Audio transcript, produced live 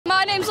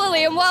name's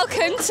Lily and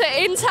welcome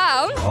to In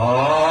Town.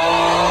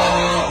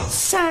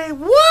 Say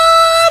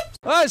what?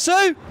 Alright,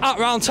 so, out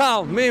round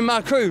town, me and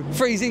my crew,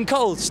 freezing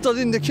cold, stood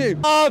in the queue.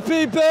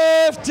 Happy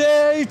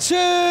birthday to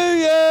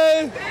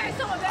you!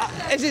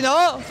 Is it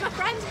not? It's my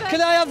friend's birthday.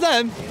 Can I have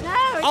them?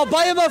 No. I'll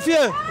buy them off you.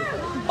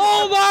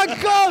 Oh my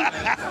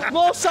God!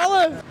 More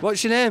salad.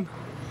 What's your name?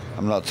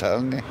 I'm not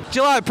telling you. Do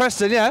you like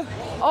Preston, yeah?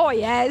 Oh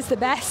yeah, it's the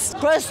best.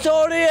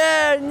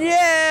 Prestonian,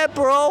 yeah,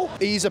 bro.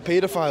 He's a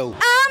paedophile.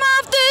 I'm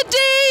off the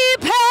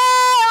deep end,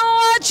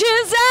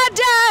 watches I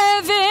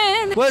dive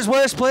in. Where's the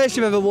worst place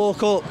you've ever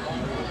woke up?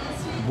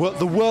 What,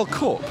 the World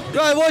Cup?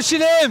 Right, what's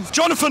your name?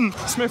 Jonathan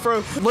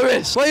Smithrow.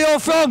 Lewis. Where you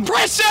from?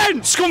 Preston!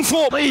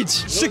 Scunthorpe,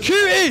 Leeds.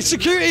 Security!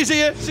 Security's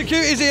here!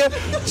 Security's here!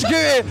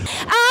 Security!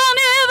 I'll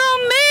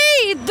never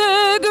meet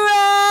the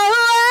ground.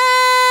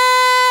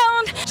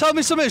 Tell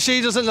me something she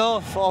doesn't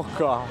know.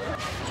 Fuck off.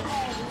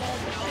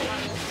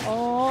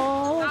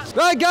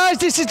 Right, guys,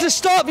 this is the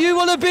stop you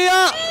want to be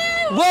at.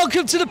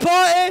 Welcome to the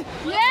party.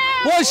 Yeah.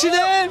 What's your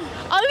name?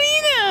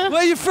 Alina!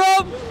 Where you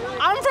from?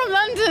 I'm from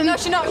London. No,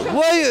 she's not.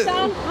 Where you?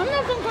 I'm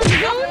not from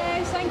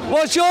Preston. Thank you.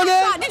 What's your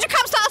name? Did you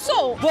come start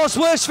assault? What's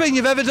the worst thing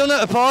you've ever done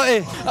at a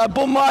party? I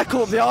bummed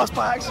Michael up the arse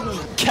by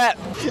accident. Cat.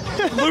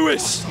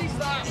 Lewis.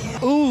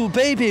 Ooh,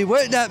 baby,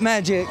 work that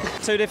magic.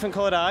 Two different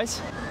coloured eyes.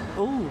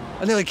 Ooh,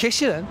 I nearly kissed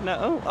you then.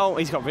 No. Oh,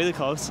 he's got really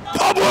close.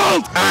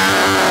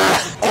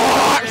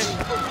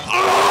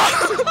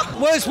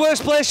 Where's the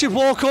worst place you've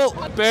woke up?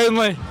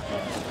 Burnley.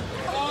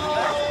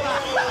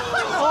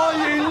 Oh,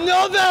 you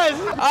nubbin!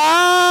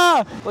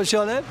 Ah! What's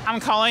your name? I'm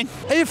Colin.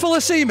 Are you full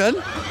of semen?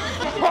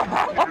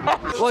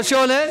 What's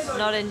your name?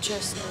 Not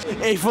interested.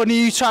 If funny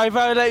you try to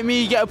violate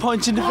me, you get a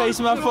punch in the face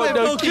with my foot.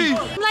 Don't keep.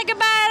 Like a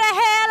bad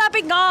hell, I'll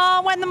be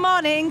gone when the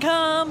morning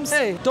comes.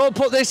 Hey, don't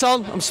put this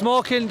on. I'm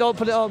smoking, don't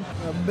put it on.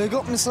 Big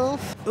up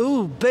myself.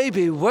 Ooh,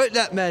 baby, work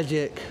that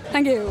magic.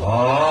 Thank you.